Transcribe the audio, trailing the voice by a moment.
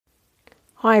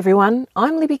Hi everyone,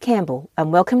 I'm Libby Campbell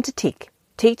and welcome to TIC,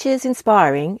 Teachers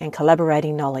Inspiring and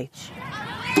Collaborating Knowledge.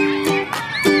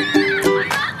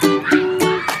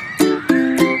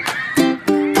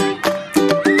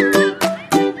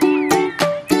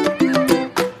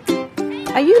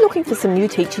 Are you looking for some new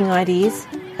teaching ideas?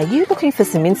 Are you looking for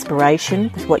some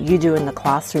inspiration with what you do in the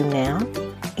classroom now?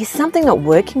 Is something not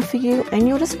working for you and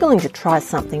you're just willing to try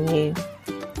something new?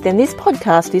 Then this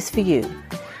podcast is for you.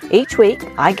 Each week,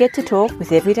 I get to talk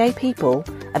with everyday people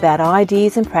about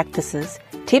ideas and practices,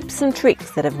 tips and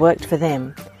tricks that have worked for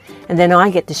them. And then I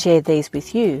get to share these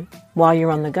with you while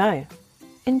you're on the go.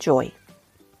 Enjoy.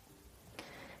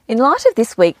 In light of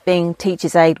this week being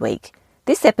Teachers Aid Week,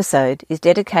 this episode is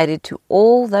dedicated to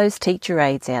all those teacher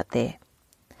aides out there.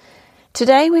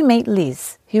 Today we meet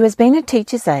Liz, who has been a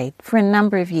teacher's aide for a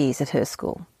number of years at her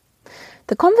school.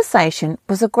 The conversation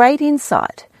was a great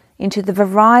insight into the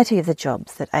variety of the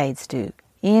jobs that aides do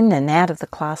in and out of the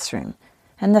classroom,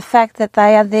 and the fact that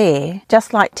they are there,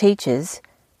 just like teachers,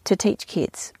 to teach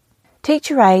kids.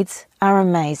 Teacher aides are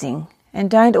amazing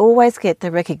and don't always get the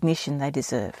recognition they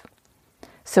deserve.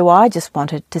 So I just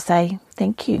wanted to say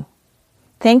thank you.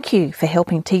 Thank you for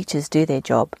helping teachers do their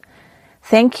job.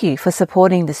 Thank you for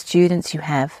supporting the students you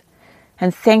have.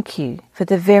 And thank you for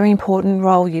the very important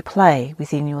role you play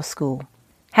within your school.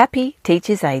 Happy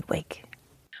Teachers Aid Week.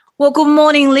 Well, good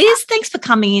morning, Liz. Thanks for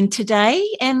coming in today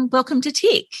and welcome to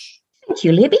TIC. Thank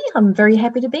you, Libby. I'm very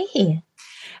happy to be here.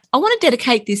 I want to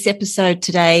dedicate this episode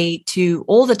today to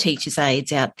all the teachers'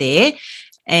 aides out there.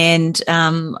 And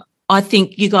I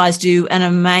think you guys do an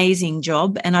amazing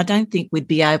job, and I don't think teachers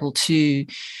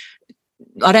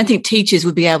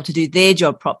would be able to do their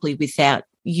job properly without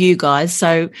you guys.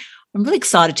 So I'm really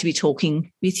excited to be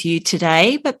talking with you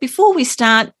today. But before we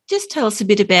start, just tell us a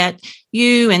bit about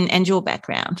you and your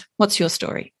background. What's your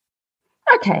story?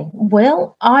 Okay,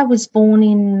 well, I was born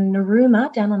in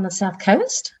Narooma down on the south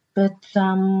coast, but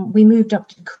we moved up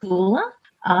to Coolah.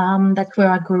 That's where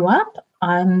I grew up.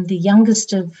 I'm the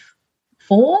youngest of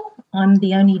four. I'm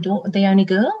the only girl.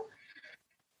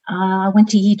 I went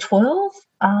to year 12.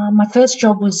 My first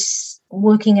job was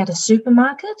working at a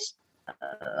supermarket.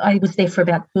 I was there for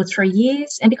about 2 or 3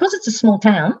 years. And because it's a small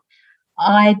town,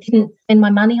 I didn't spend my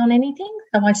money on anything.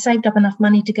 So I saved up enough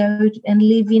money to go and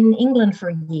live in England for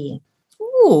a year.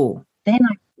 Ooh.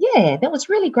 That was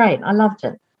really great. I loved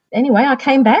it. Anyway, I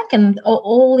came back and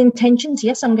all intentions,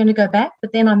 yes, I'm going to go back.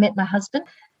 But then I met my husband.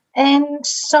 And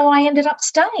so I ended up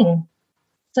staying.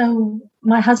 So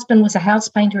my husband was a house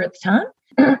painter at the time.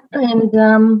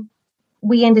 And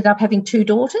we ended up having 2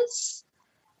 daughters.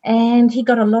 And he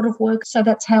got a lot of work. So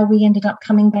that's how we ended up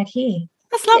coming back here.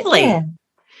 That's lovely. Yeah.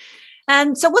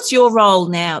 And so what's your role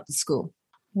now at the school?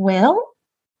 Well,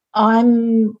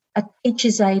 I'm a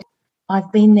teacher's aide.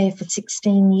 I've been there for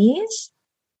 16 years.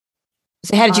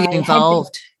 So how did you get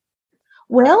involved?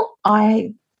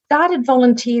 I started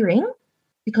volunteering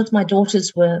because my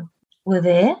daughters were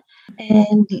there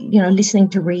and, listening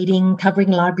to reading,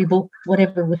 covering library books,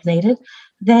 whatever was needed.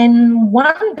 Then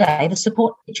one day the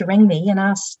support teacher rang me and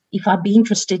asked if I'd be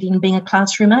interested in being a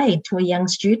classroom aide to a young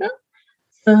student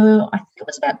for, I think it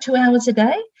was about 2 hours a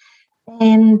day.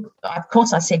 And, of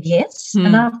course, I said yes.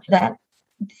 And after that,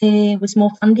 there was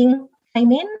more funding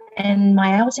came in and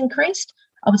my hours increased.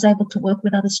 I was able to work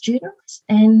with other students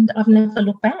and I've never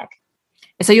looked back.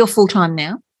 So you're full-time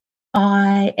now?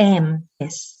 I am,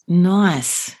 yes.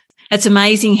 Nice. It's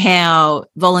amazing how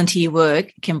volunteer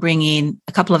work can bring in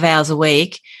a couple of hours a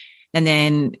week and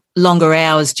then longer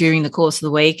hours during the course of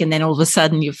the week, and then all of a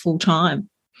sudden you're full-time.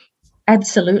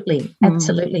 Absolutely.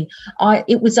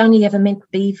 It was only ever meant to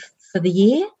be for the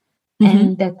year,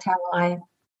 and that's how my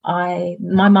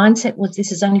mindset was,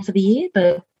 this is only for the year,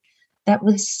 but that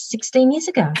was 16 years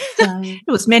ago. So,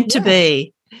 it was meant to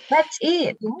be. That's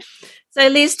it. So,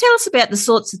 Liz, tell us about the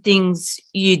sorts of things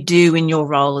you do in your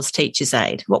role as teacher's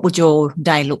aide. What would your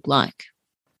day look like?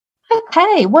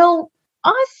 Okay, well,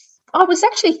 I was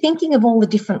actually thinking of all the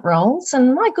different roles,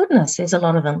 and my goodness, there's a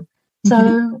lot of them.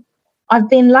 So I've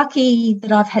been lucky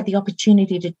that I've had the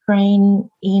opportunity to train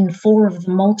in 4 of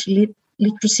the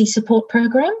multi-literacy support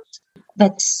programs.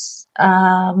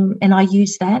 And I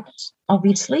use that,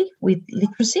 obviously, with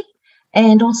literacy,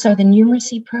 and also the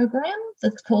numeracy program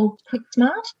that's called Quick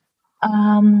Smart.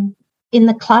 In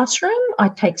the classroom, I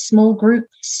take small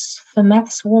groups for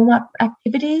maths warm-up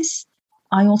activities.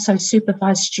 I also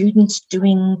supervise students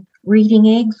doing reading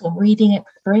eggs or reading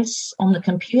express on the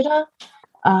computer.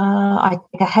 I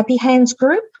take a Happy Hands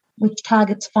group, which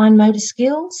targets fine motor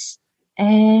skills.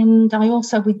 And I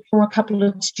also withdraw a couple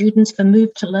of students for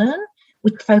Move to Learn,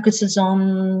 which focuses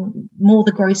on more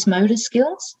the gross motor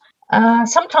skills.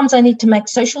 Sometimes I need to make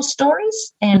social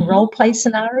stories and role play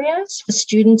scenarios for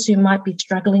students who might be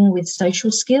struggling with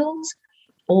social skills,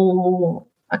 or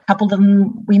a couple of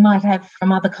them we might have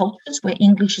from other cultures where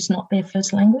English is not their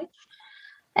first language.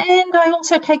 And I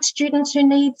also take students who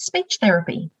need speech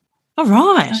therapy. All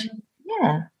right.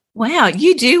 Yeah. Wow,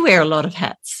 you do wear a lot of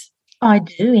hats. I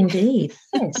do indeed,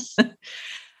 yes.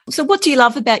 So what do you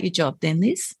love about your job then,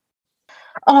 Liz?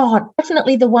 Oh,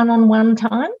 definitely the one-on-one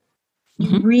time.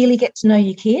 You really get to know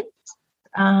your kids.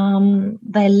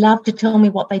 They love to tell me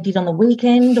what they did on the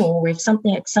weekend, or if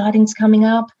something exciting's coming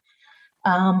up,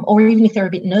 or even if they're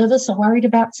a bit nervous or worried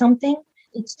about something.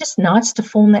 It's just nice to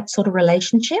form that sort of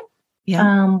relationship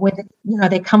where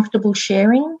they're comfortable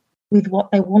sharing with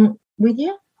what they want with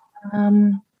you.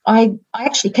 I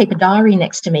actually keep a diary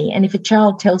next to me, and if a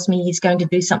child tells me he's going to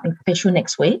do something special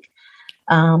next week,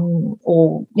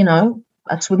 or,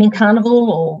 a swimming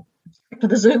carnival or to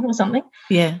the zoo or something,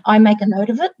 I make a note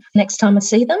of it next time I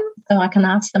see them so I can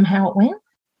ask them how it went.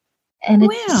 And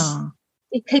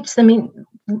it keeps them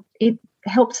it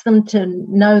helps them to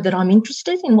know that I'm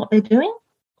interested in what they're doing.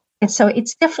 And so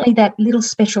it's definitely that little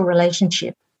special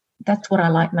relationship. That's what I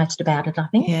like most about it, I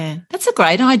think. Yeah, that's a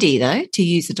great idea, though, to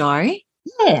use a diary.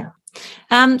 Yeah.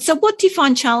 So what do you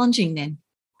find challenging then?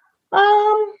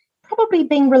 Probably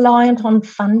being reliant on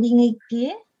funding each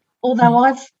year. Although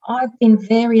I've been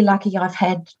very lucky, I've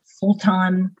had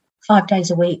full-time 5 days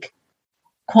a week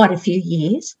quite a few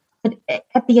years. But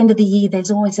at the end of the year, there's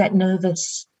always that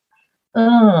nervous,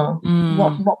 what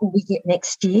will we get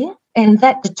next year? And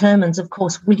that determines, of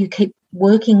course, will you keep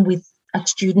working with a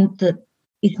student that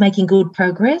is making good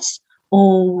progress,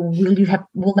 or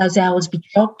will those hours be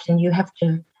chopped and you have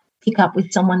to pick up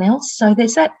with someone else? So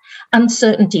there's that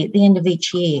uncertainty at the end of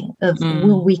each year of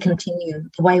will we continue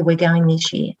the way we're going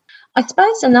this year? I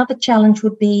suppose another challenge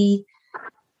would be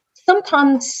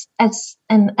sometimes as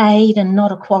an aide and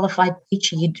not a qualified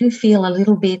teacher, you do feel a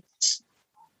little bit,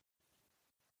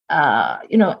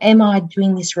 am I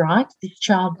doing this right? This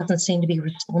child doesn't seem to be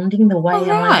responding the way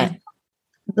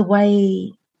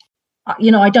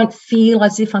I don't feel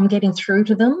as if I'm getting through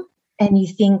to them. And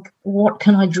you think, what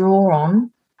can I draw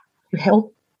on to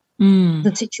help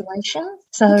the situation?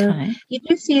 So you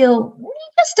do feel,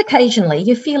 just occasionally,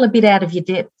 you feel a bit out of your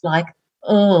depth, like,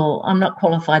 oh, I'm not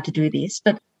qualified to do this.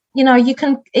 But, you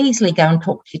can easily go and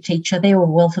talk to your teacher. They're a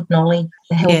wealth of knowledge.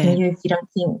 They're helping you if you don't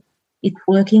think it's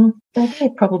working. So they're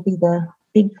probably the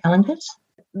big challenges.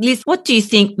 Liz, what do you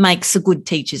think makes a good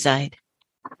teacher's aide?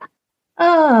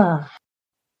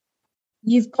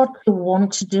 You've got to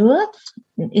want to do it.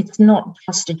 It's not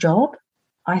just a job.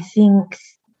 I think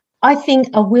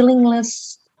a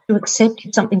willingness to accept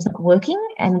if something's not working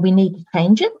and we need to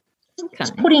change it. Okay.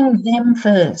 It's putting them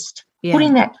first,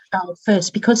 putting that child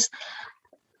first, because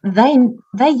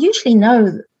they usually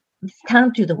know they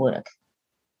can't do the work,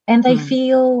 and they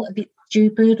feel a bit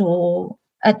stupid, or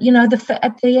at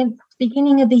the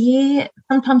beginning of the year,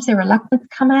 sometimes they're reluctant to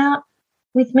come out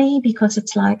with me because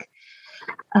it's like,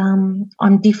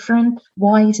 I'm different.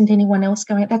 Why isn't anyone else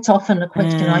going out? That's often a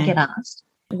question I get asked.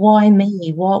 Why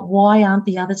me? Why aren't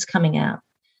the others coming out?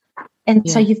 And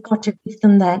so you've got to give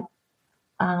them that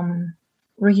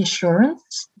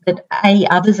reassurance that A,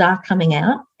 others are coming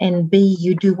out, and B,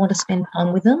 you do want to spend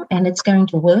time with them and it's going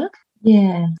to work.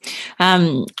 Yeah.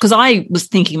 Because I was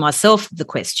thinking myself the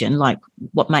question, like,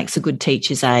 what makes a good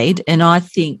teacher's aide? And I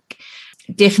think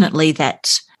definitely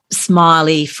that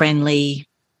smiley, friendly,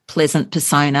 pleasant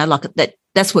persona, like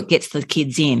that's what gets the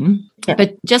kids in. Yep.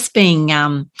 But just being,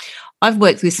 I've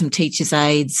worked with some teachers'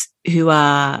 aides who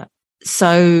are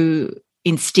so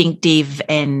instinctive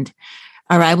and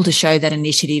are able to show that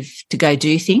initiative to go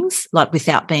do things, like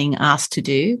without being asked to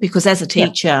do. Because as a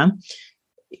teacher,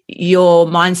 your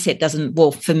mindset doesn't,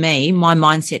 well, for me, my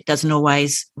mindset doesn't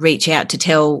always reach out to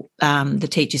tell the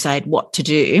teacher's aide what to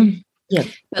do. Yeah.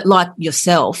 But like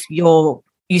yourself, you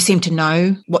seem to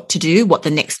know what to do, what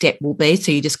the next step will be,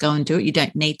 so you just go and do it. You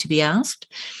don't need to be asked.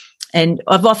 And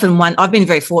I've been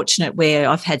very fortunate where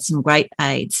I've had some great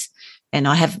aides and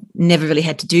I have never really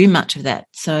had to do much of that.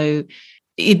 So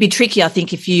it'd be tricky, I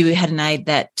think, if you had an aide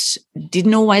that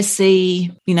didn't always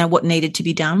see, what needed to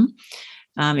be done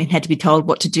and had to be told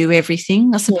what to do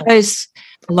everything. I suppose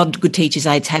a lot of good teachers'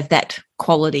 aides have that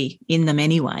quality in them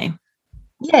anyway.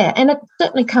 Yeah, and it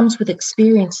certainly comes with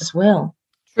experience as well.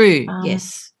 True,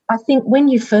 yes. I think when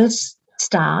you first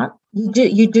start,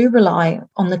 you do rely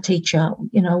on the teacher,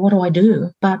 what do I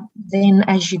do? But then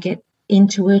as you get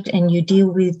into it and you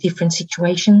deal with different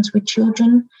situations with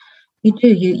children,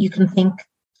 you can think,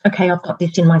 okay, I've got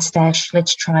this in my stash,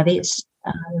 let's try this.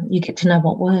 You get to know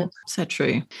what works. So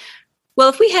true. Well,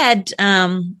 if we had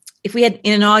if we had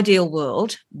in an ideal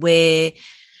world where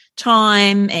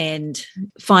time and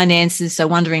finances, so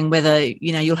wondering whether,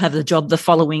 you'll have the job the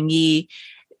following year,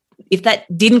 if that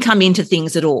didn't come into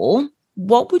things at all,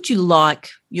 what would you like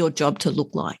your job to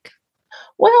look like?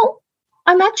 Well,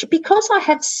 I'm actually, because I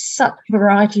have such a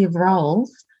variety of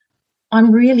roles,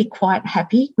 I'm really quite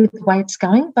happy with the way it's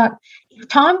going. But if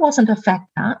time wasn't a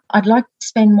factor, I'd like to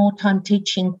spend more time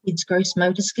teaching kids gross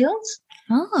motor skills.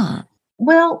 Ah.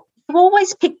 Well, I've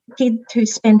always picked kids who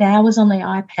spend hours on the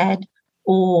iPad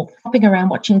or hopping around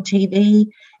watching TV.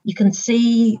 You can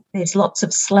see there's lots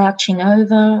of slouching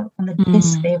over on the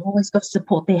desk. They've always got to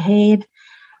support their head.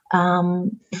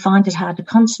 They find it hard to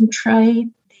concentrate.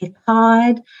 They're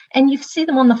tired. And you see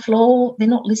them on the floor. They're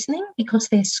not listening because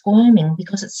they're squirming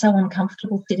because it's so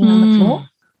uncomfortable sitting on the floor.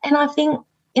 And I think,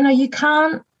 you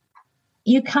can't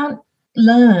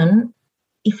learn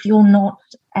if you're not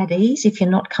at ease, if you're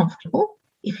not comfortable,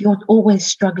 if you're always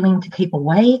struggling to keep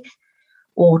awake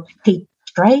or to keep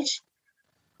straight.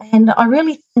 And I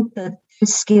really think that the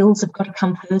skills have got to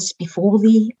come first before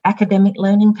the academic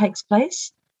learning takes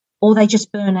place, or they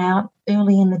just burn out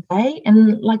early in the day.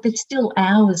 And there's still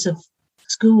hours of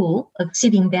school, of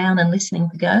sitting down and listening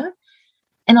to go.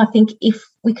 And I think if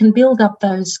we can build up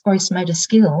those gross motor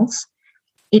skills,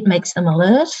 it makes them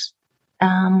alert,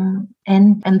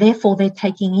 and therefore they're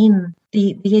taking in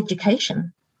the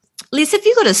education. Liz, have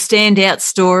you got a standout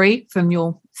story from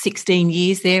your 16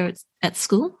 years there at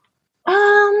school?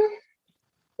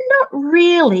 Not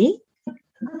really.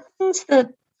 The things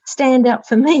that stand out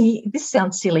for me, this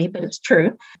sounds silly, but it's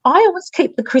true. I always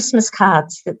keep the Christmas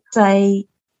cards that say,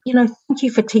 thank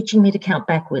you for teaching me to count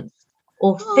backwards,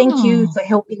 or thank you for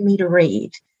helping me to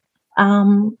read.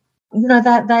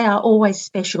 That they are always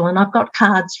special. And I've got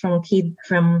cards from kids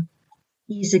from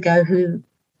years ago who,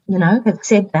 have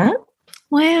said that.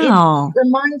 Wow. It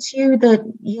reminds you that,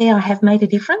 I have made a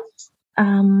difference.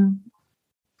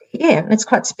 It's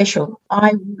quite special.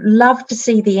 I love to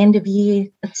see the end of year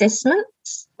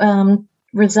assessments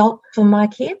result for my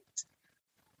kids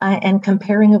and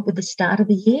comparing it with the start of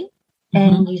the year.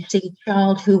 And you see a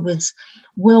child who was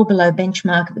well below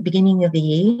benchmark at the beginning of the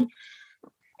year,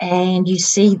 and you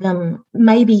see them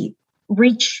maybe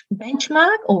reach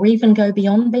benchmark or even go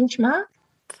beyond benchmark.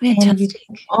 Fantastic.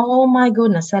 Oh, my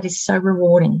goodness, that is so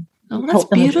rewarding. Oh, that's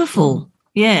beautiful.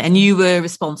 Yeah, and you were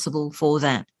responsible for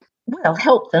that. Well,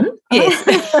 help them. Yes.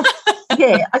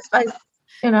 I suppose,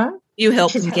 you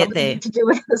helped them get there. To do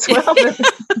it as well.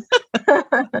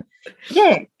 But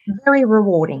very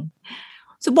rewarding.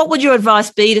 So what would your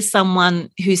advice be to someone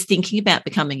who's thinking about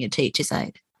becoming a teacher's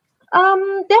aide?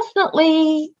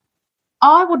 Definitely,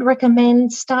 I would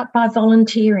recommend start by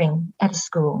volunteering at a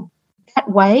school. That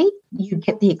way you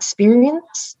get the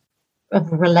experience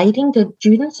of relating to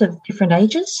students of different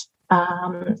ages,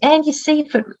 and you see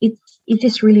if it's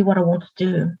just really what I want to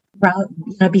do,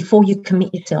 before you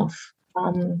commit yourself.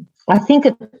 I think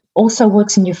it also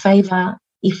works in your favour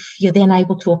if you're then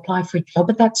able to apply for a job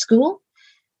at that school.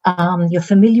 You're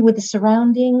familiar with the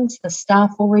surroundings, the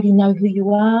staff already know who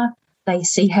you are, they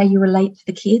see how you relate to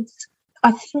the kids.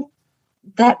 I think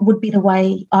that would be the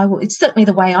way it's certainly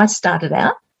the way I started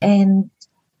out, and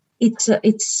it's a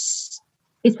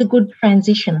good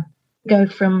transition. Go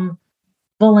from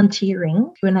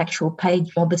volunteering to an actual paid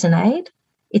job as an aide.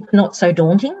 It's not so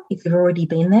daunting if you've already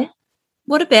been there.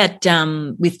 What about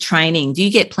with training? Do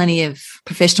you get plenty of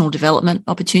professional development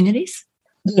opportunities?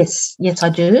 Yes, I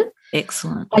do.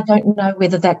 Excellent. I don't know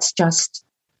whether that's just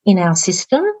in our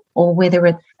system or whether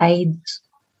it's aides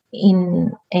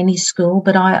in any school,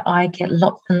 but I get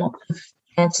lots and lots of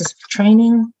chances for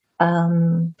training,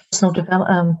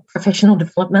 professional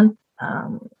development,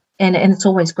 and it's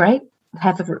always great.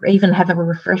 Have a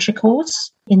refresher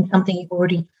course in something you've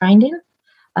already trained in.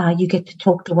 You get to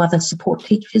talk to other support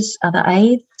teachers, other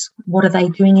aides. What are they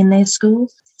doing in their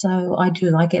schools? So I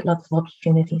get lots of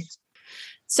opportunities.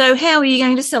 So how are you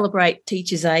going to celebrate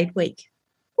Teachers' Aid Week?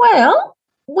 Well,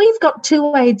 we've got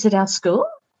 2 aides at our school,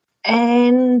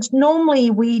 and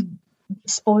normally we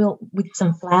spoil with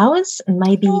some flowers and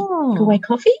maybe away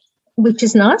coffee, which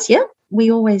is nice, yeah. We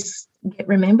always get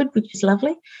remembered, which is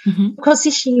lovely. Because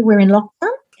this year we're in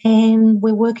lockdown and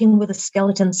we're working with a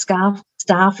skeleton staff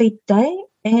each day,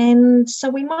 and so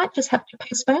we might just have to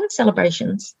postpone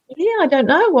celebrations. Yeah, I don't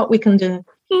know what we can do.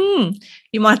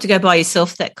 You might have to go buy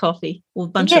yourself that coffee or a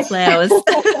bunch of flowers.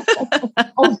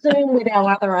 I'll Zoom with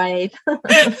our other aide.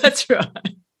 That's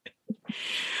right.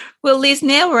 Well, Liz,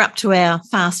 now we're up to our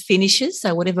fast finishes,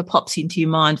 so whatever pops into your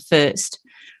mind first.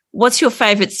 What's your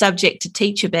favourite subject to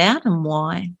teach about and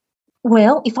why?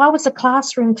 Well, if I was a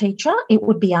classroom teacher, it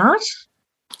would be art,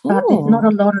 but there's not a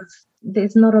lot of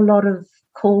there's not a lot of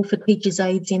call for teachers'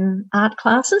 aides in art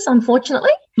classes,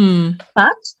 unfortunately.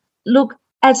 But look,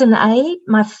 as an aide,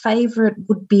 my favourite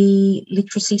would be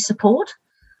literacy support.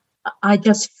 I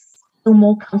just feel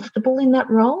more comfortable in that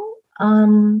role.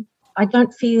 I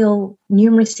don't feel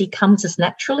numeracy comes as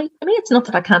naturally. I mean, it's not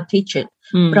that I can't teach it,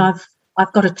 but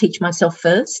I've got to teach myself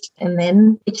first and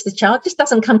then teach the child. It just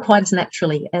doesn't come quite as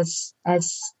naturally as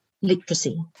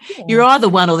literacy. Yeah. You're either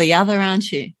one or the other,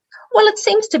 aren't you? Well, it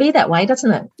seems to be that way,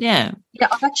 doesn't it? Yeah. Yeah,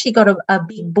 I've actually got a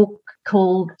big book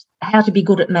called How to Be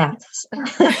Good at Maths.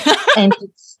 And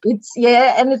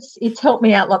it's helped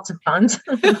me out lots of times.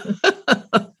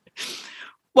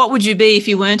 What would you be if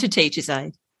you weren't a teacher's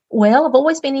aide? Well, I've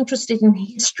always been interested in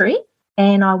history,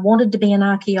 and I wanted to be an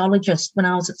archaeologist when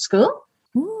I was at school.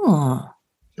 Oh.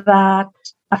 But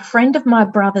a friend of my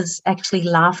brother's actually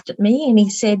laughed at me, and he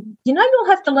said, you'll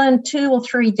have to learn 2 or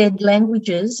 3 dead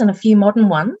languages and a few modern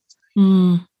ones.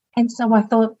 And so I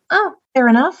thought, fair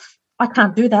enough, I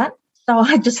can't do that. So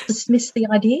I just dismissed the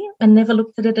idea and never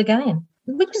looked at it again,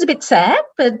 which is a bit sad.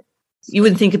 But you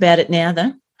wouldn't think about it now,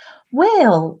 though?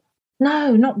 Well,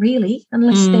 no, not really,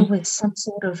 unless there was some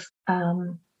sort of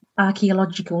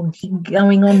archaeological dig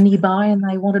going on nearby and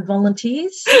they wanted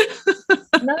volunteers.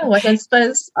 No, I don't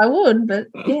suppose I would, but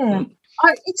yeah.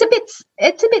 It's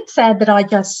a bit sad that I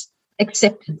just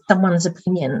accepted someone's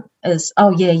opinion as,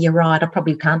 oh, yeah, you're right, I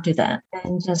probably can't do that,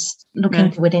 and just look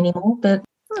into it anymore. But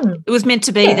it was meant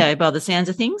to be, though, by the sounds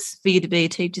of things, for you to be a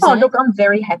teacher's aide. Look, I'm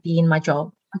very happy in my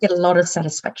job. I get a lot of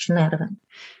satisfaction out of it.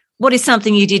 What is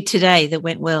something you did today that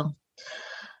went well?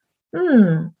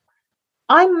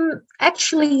 I'm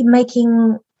actually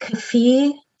making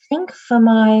kefir drink for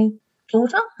my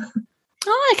daughter.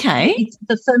 Oh, okay. It's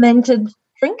the fermented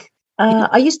drink.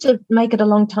 I used to make it a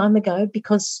long time ago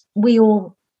because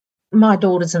my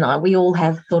daughters and I, we all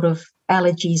have sort of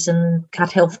allergies and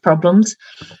gut health problems,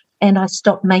 and I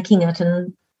stopped making it,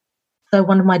 and so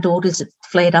one of my daughters, it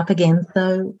flared up again.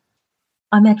 So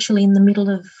I'm actually in the middle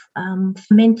of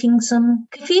fermenting some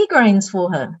kefir grains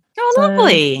for her. Oh,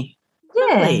 lovely.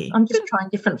 Yeah, lovely. I'm just trying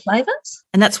different flavours.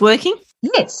 And that's working?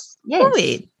 Yes.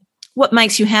 Good. What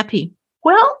makes you happy?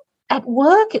 Well, at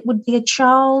work it would be a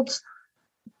child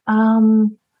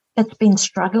that's been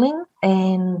struggling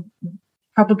and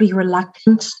probably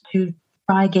reluctant to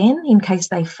try again in case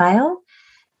they fail.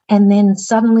 And then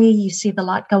suddenly you see the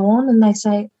light go on and they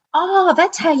say, oh,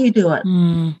 that's how you do it.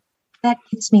 That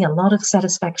gives me a lot of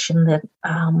satisfaction that,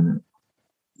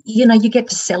 you get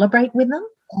to celebrate with them.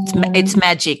 It's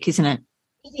magic, isn't it?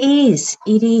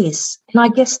 It is. And I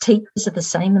guess teachers are the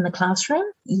same in the classroom.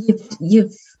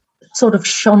 You've sort of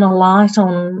shone a light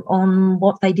on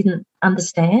what they didn't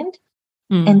understand,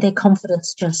 and their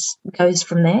confidence just goes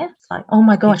from there. It's like, oh,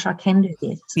 my gosh, I can do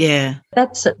this. Yeah.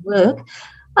 That's at work.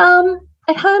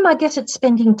 At home, I guess it's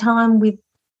spending time with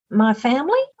my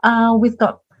family. We've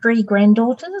got 3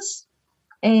 granddaughters,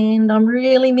 and I'm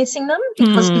really missing them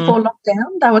because before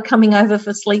lockdown they were coming over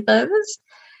for sleepovers,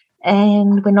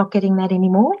 and we're not getting that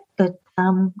anymore. But,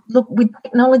 look, with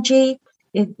technology,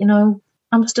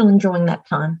 I'm still enjoying that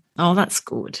time. Oh, that's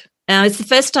good. Now, it's the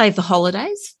first day of the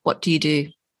holidays. What do you do?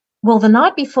 Well, the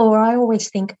night before, I always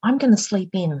think I'm going to sleep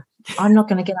in. I'm not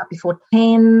going to get up before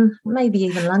 10, maybe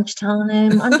even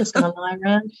lunchtime. I'm just going to lie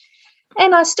around.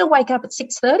 And I still wake up at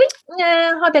 6:30.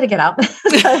 Yeah, I better get up.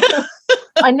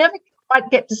 I never quite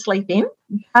get to sleep in.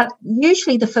 But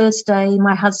usually the first day,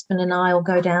 my husband and I will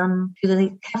go down to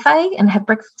the cafe and have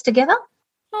breakfast together.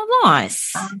 Oh,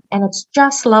 nice. And it's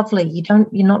just lovely. You're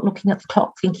not looking at the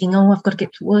clock thinking, oh, I've got to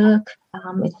get to work.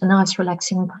 It's a nice,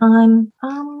 relaxing time.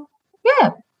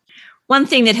 Yeah. One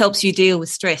thing that helps you deal with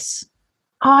stress?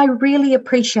 I really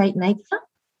appreciate nature.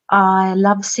 I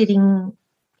love sitting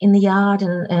in the yard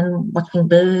and watching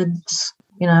birds,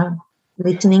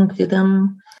 listening to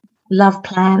them. Love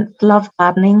plants, love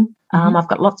gardening. I've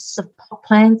got lots of pot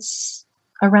plants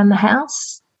around the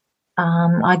house.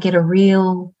 I get a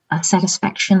real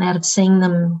satisfaction out of seeing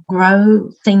them grow,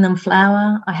 seeing them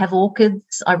flower. I have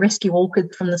orchids. I rescue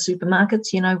orchids from the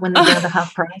supermarkets, when they're down to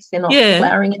half price. They're not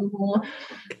flowering anymore.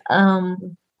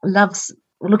 Loves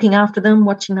looking after them,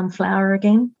 watching them flower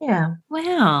again. Yeah.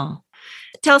 Wow.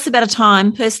 Tell us about a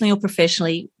time, personally or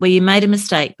professionally, where you made a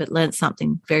mistake but learned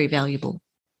something very valuable.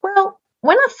 Well,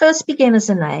 when I first began as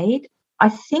an aide, I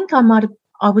think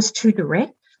I was too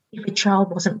direct if a child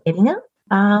wasn't getting it.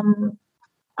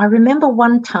 I remember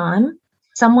one time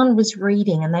someone was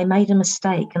reading and they made a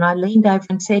mistake, and I leaned over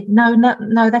and said, no,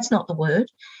 that's not the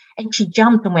word. And she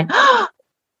jumped and went, oh!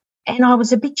 And I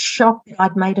was a bit shocked that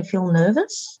I'd made her feel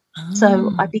nervous. Oh.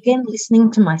 So I began listening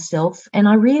to myself, and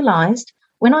I realised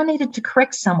when I needed to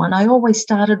correct someone, I always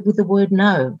started with the word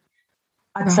no.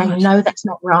 I'd say, no, that's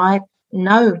not right.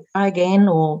 No, try again,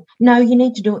 or no, you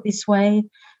need to do it this way.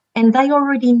 And they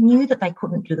already knew that they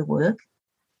couldn't do the work.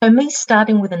 So me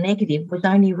starting with a negative was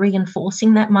only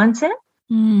reinforcing that mindset.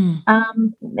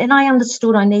 And I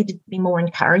understood I needed to be more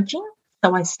encouraging.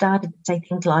 So I started to say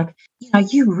things like,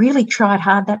 you really tried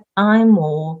hard that time,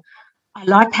 or I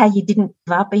like how you didn't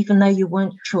give up even though you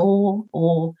weren't sure,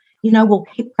 or, we'll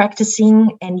keep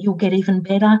practicing and you'll get even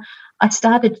better. I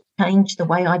started to change the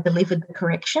way I delivered the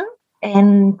correction,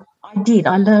 and I did.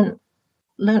 I learned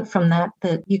from that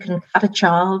you can cut a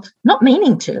child, not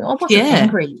meaning to. I wasn't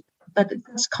angry, but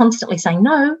just constantly saying,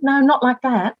 no, not like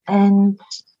that. And,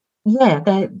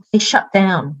 they shut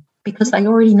down because they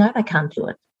already know they can't do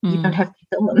it. You don't have to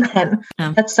tell them that.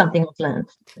 That's something I've learned.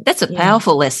 That's a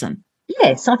powerful lesson.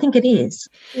 Yes, I think it is.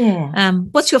 Yeah.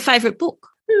 What's your favourite book?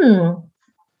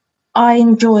 I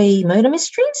enjoy murder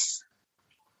mysteries.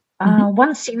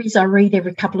 One series I read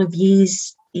every couple of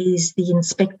years is the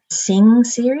Inspector Singh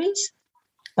series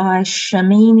by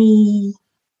Shamini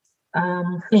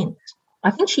Flint.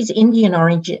 I think she's Indian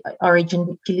origin.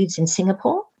 She lives in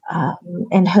Singapore.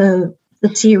 And the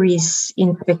series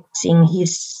Inspector Singh, he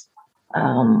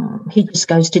just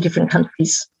goes to different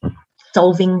countries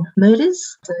solving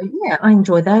murders. So, I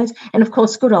enjoy those. And, of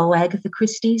course, good old Agatha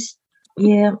Christie's.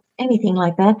 Yeah, anything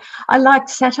like that. I like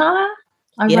satire.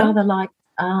 I rather like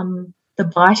the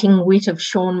biting wit of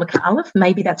Sean McAuliffe.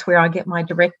 Maybe that's where I get my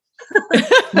directness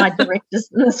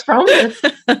from.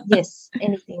 But yes,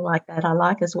 anything like that I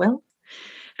like as well.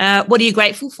 What are you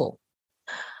grateful for?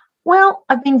 Well,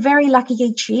 I've been very lucky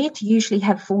each year to usually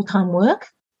have full-time work.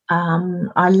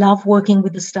 I love working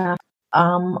with the staff.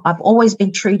 I've always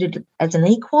been treated as an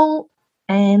equal,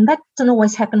 and that doesn't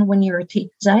always happen when you're a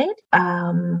teacher's aide.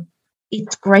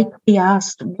 It's great to be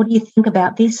asked, what do you think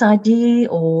about this idea,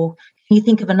 or can you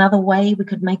think of another way we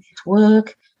could make this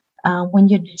work when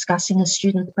you're discussing a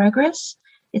student's progress?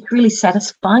 It's really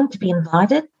satisfying to be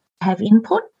invited, to have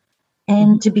input,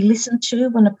 and to be listened to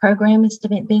when a program is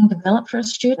being developed for a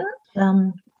student.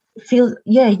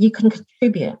 You can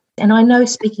contribute. And I know,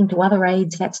 speaking to other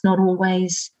aides, that's not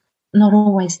always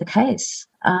the case.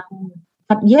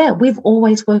 But we've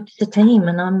always worked as a team,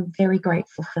 and I'm very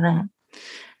grateful for that.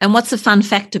 And what's a fun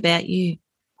fact about you?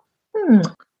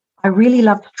 I really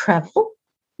love to travel.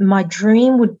 My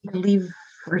dream would be to live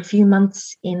for a few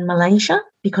months in Malaysia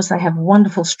because they have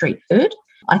wonderful street food.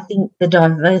 I think the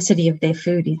diversity of their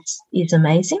food is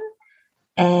amazing.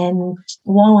 And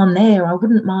while I'm there, I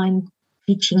wouldn't mind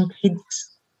teaching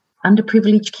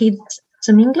underprivileged kids,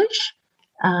 some English,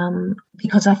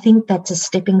 because I think that's a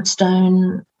stepping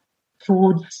stone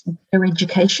towards their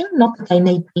education. Not that they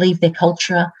need to leave their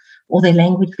culture or their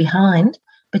language behind,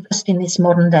 but just in this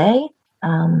modern day,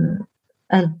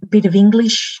 a bit of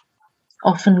English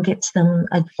often gets them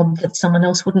a job that someone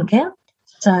else wouldn't get.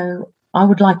 So I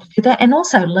would like to do that and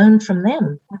also learn from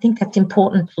them. I think that's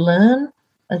important to learn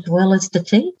as well as to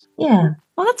teach. Yeah.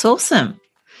 Well, that's awesome.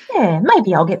 Yeah,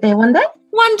 maybe I'll get there one day.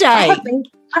 One day.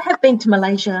 I have been to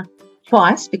Malaysia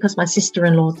twice because my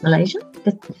sister-in-law's Malaysian,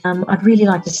 but I'd really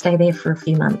like to stay there for a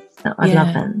few months. I'd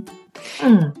love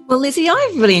that. Well, Lizzie,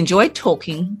 I've really enjoyed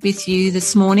talking with you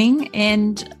this morning.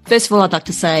 And first of all, I'd like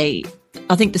to say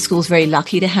I think the school's very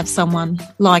lucky to have someone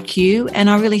like you, and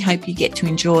I really hope you get to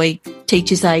enjoy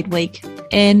Teachers Aid Week.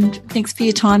 And thanks for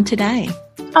your time today.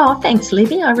 Oh, thanks,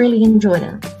 Libby. I really enjoyed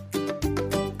it.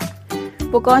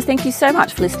 Well, guys, thank you so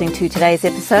much for listening to today's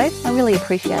episode. I really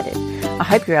appreciate it. I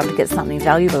hope you're able to get something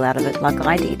valuable out of it like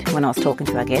I did when I was talking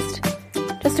to our guest.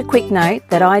 Just a quick note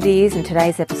that ideas in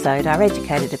today's episode are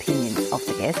educated opinions of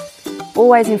the guest.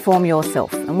 Always inform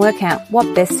yourself and work out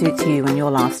what best suits you and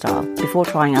your lifestyle before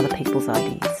trying other people's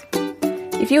ideas.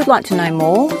 If you would like to know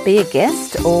more, be a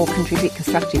guest or contribute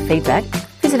constructive feedback,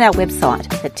 visit our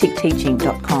website at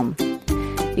tickteaching.com.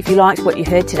 If you liked what you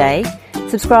heard today,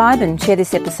 subscribe and share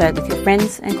this episode with your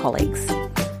friends and colleagues.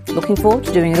 Looking forward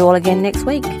to doing it all again next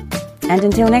week. And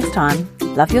until next time,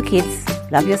 love your kids,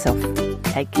 love yourself.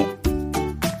 Take care.